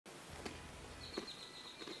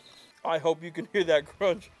I hope you can hear that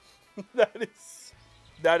crunch.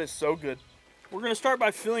 That is so good. We're gonna start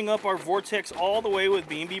by filling up our vortex all the way with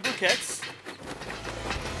B&B briquettes.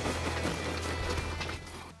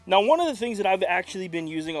 Now, one of the things that I've actually been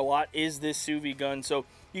using a lot is this sous vide gun. So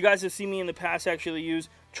you guys have seen me in the past actually use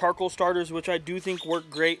charcoal starters, which I do think work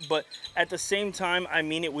great, but at the same time, I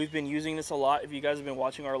mean it, we've been using this a lot. If you guys have been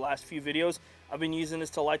watching our last few videos, I've been using this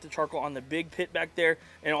to light the charcoal on the big pit back there,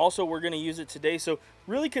 and also we're going to use it today. So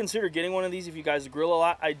really consider getting one of these if you guys grill a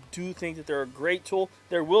lot. I do think that they're a great tool.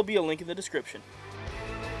 There will be a link in the description.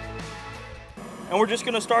 And we're just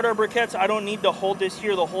going to start our briquettes. I don't need to hold this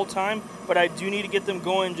here the whole time, but I do need to get them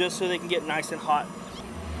going just so they can get nice and hot.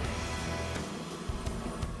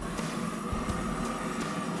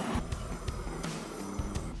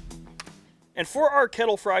 And for our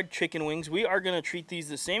kettle fried chicken wings, we are going to treat these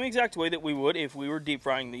the same exact way that we would if we were deep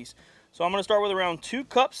frying these. So I'm going to start with around 2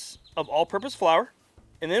 cups of all-purpose flour.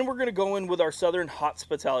 And then we're going to go in with our Southern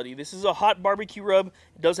hospitality. This is a hot barbecue rub.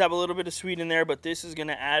 It does have a little bit of sweet in there, but this is going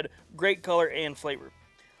to add great color and flavor.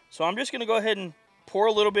 So I'm just going to go ahead and pour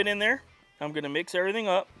a little bit in there. I'm going to mix everything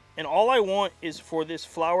up. And all I want is for this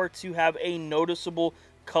flour to have a noticeable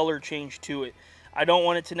color change to it. I don't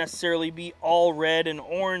want it to necessarily be all red and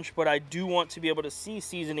orange, but I do want to be able to see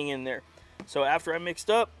seasoning in there. So after I mixed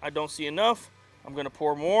up, I don't see enough. I'm going to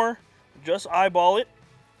pour more, just eyeball it.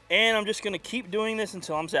 And I'm just going to keep doing this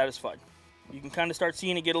until I'm satisfied. You can kind of start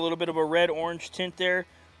seeing it get a little bit of a red-orange tint there.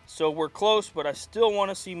 So we're close, but I still want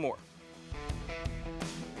to see more.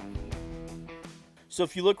 So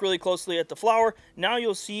if you look really closely at the flour, now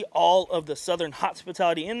you'll see all of the Southern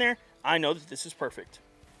hospitality in there. I know that this is perfect.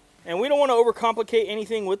 And we don't want to overcomplicate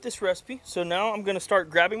anything with this recipe. So now I'm going to start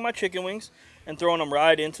grabbing my chicken wings and throwing them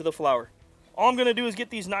right into the flour. All I'm going to do is get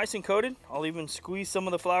these nice and coated. I'll even squeeze some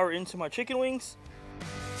of the flour into my chicken wings.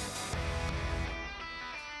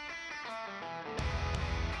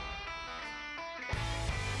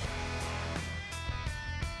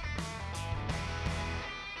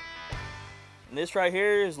 And this right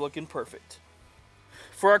here is looking perfect.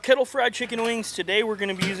 For our kettle fried chicken wings, today we're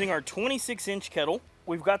going to be using our 26-inch kettle.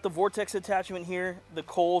 We've got the vortex attachment here. The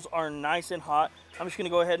coals are nice and hot. I'm just going to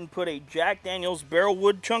go ahead and put a Jack Daniel's barrel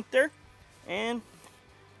wood chunk there. And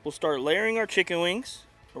we'll start layering our chicken wings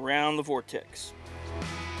around the vortex.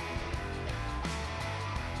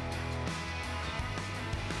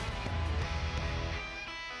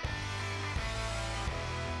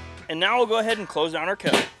 And now we'll go ahead and close down our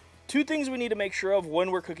kettle. 2 things we need to make sure of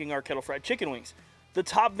when we're cooking our kettle fried chicken wings. The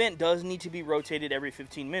top vent does need to be rotated every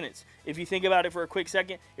 15 minutes. If you think about it for a quick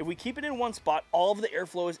second, if we keep it in one spot, all of the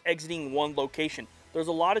airflow is exiting one location. There's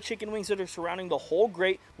a lot of chicken wings that are surrounding the whole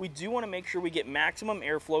grate. We do want to make sure we get maximum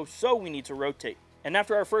airflow, so we need to rotate. And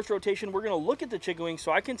after our first rotation, we're going to look at the chicken wings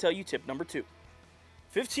so I can tell you tip number 2.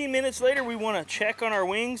 15 minutes later, we want to check on our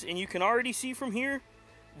wings, and you can already see from here,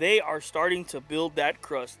 they are starting to build that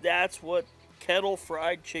crust. That's what kettle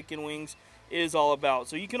fried chicken wings is all about.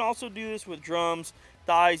 So you can also do this with drums,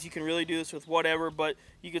 thighs. You can really do this with whatever, but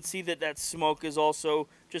you can see that that smoke is also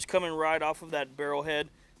just coming right off of that barrel head.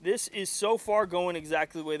 This is so far going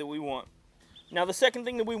exactly the way that we want. Now, the second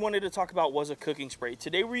thing that we wanted to talk about was a cooking spray.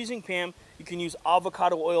 Today we're using Pam. You can use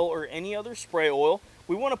avocado oil or any other spray oil.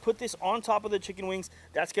 We want to put this on top of the chicken wings.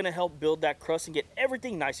 That's going to help build that crust and get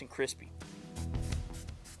everything nice and crispy.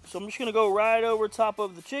 So I'm just going to go right over top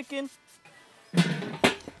of the chicken.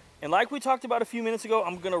 And like we talked about a few minutes ago,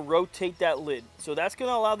 I'm going to rotate that lid. So that's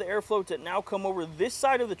going to allow the airflow to now come over this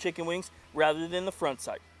side of the chicken wings rather than the front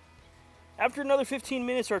side. After another 15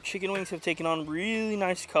 minutes, our chicken wings have taken on really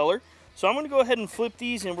nice color. So I'm going to go ahead and flip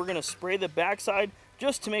these, and we're going to spray the backside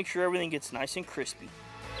just to make sure everything gets nice and crispy.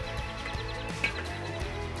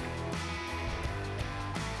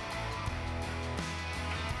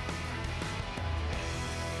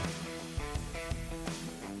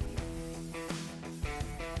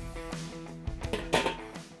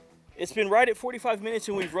 It's been right at 45 minutes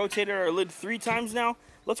and we've rotated our lid 3 times now.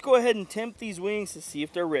 Let's go ahead and temp these wings to see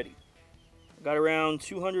if they're ready. Got around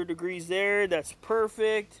 200 degrees there. That's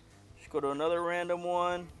perfect. Just go to another random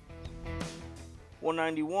one.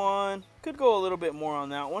 191. Could go a little bit more on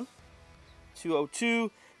that one. 202.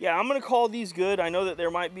 Yeah, I'm going to call these good. I know that there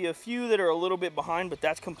might be a few that are a little bit behind, but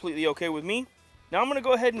that's completely okay with me. Now I'm going to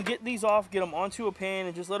go ahead and get these off, get them onto a pan,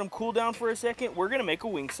 and just let them cool down for a second. We're going to make a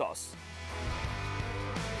wing sauce.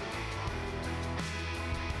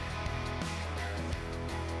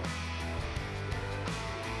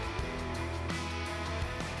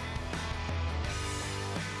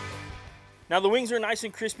 Now the wings are nice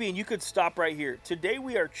and crispy, and you could stop right here. Today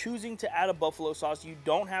we are choosing to add a buffalo sauce. You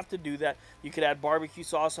don't have to do that. You could add barbecue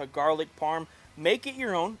sauce, a garlic parm. Make it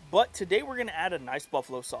your own, but today we're gonna add a nice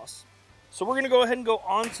buffalo sauce. So we're gonna go ahead and go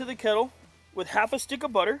onto the kettle with half a stick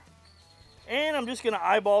of butter, and I'm just gonna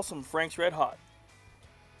eyeball some Frank's Red Hot.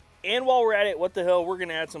 And while we're at it, what the hell, we're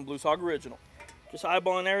gonna add some Blue Hog Original. Just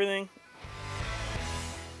eyeballing everything.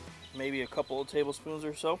 Maybe a couple of tablespoons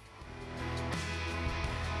or so.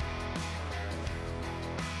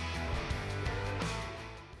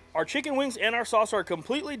 Our chicken wings and our sauce are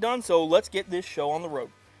completely done, so let's get this show on the road.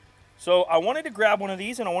 So I wanted to grab one of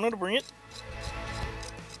these and I wanted to bring it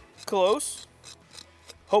close.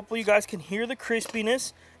 Hopefully you guys can hear the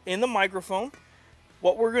crispiness in the microphone.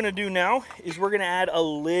 What we're gonna do now is we're gonna add a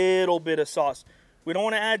little bit of sauce. We don't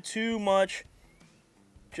wanna add too much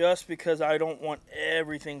just because I don't want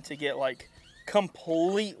everything to get like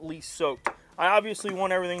completely soaked. I obviously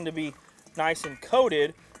want everything to be nice and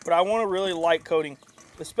coated, but I want a really light coating,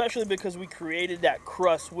 especially because we created that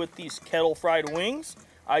crust with these kettle fried wings.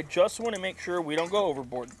 I just want to make sure we don't go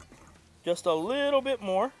overboard. Just a little bit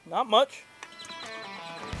more, not much.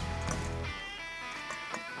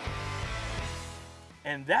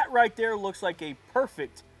 And that right there looks like a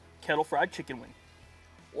perfect kettle fried chicken wing.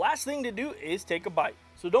 Last thing to do is take a bite.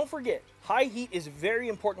 So don't forget, high heat is very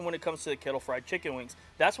important when it comes to the kettle fried chicken wings.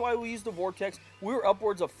 That's why we use the Vortex. We were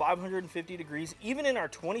upwards of 550 degrees, even in our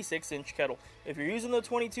 26-inch kettle. If you're using the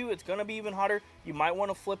 22, it's gonna be even hotter. You might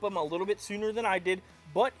wanna flip them a little bit sooner than I did,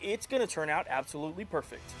 but it's gonna turn out absolutely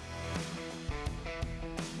perfect.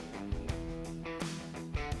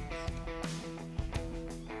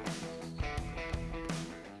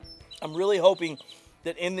 I'm really hoping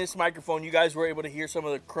that in this microphone, you guys were able to hear some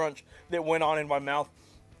of the crunch that went on in my mouth.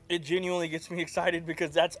 It genuinely gets me excited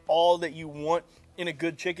because that's all that you want in a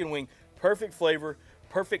good chicken wing. Perfect flavor,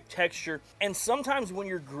 perfect texture. And sometimes when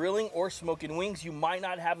you're grilling or smoking wings, you might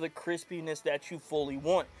not have the crispiness that you fully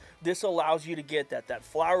want. This allows you to get that. That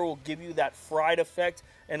flour will give you that fried effect.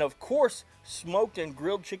 And of course, smoked and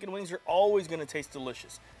grilled chicken wings are always gonna taste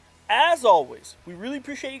delicious. As always, we really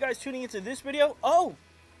appreciate you guys tuning into this video. Oh,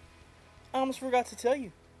 I almost forgot to tell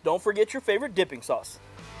you. Don't forget your favorite dipping sauce.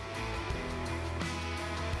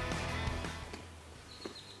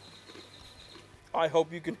 I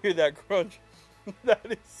hope you can hear that crunch.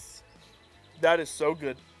 That is so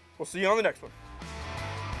good. We'll see you on the next one.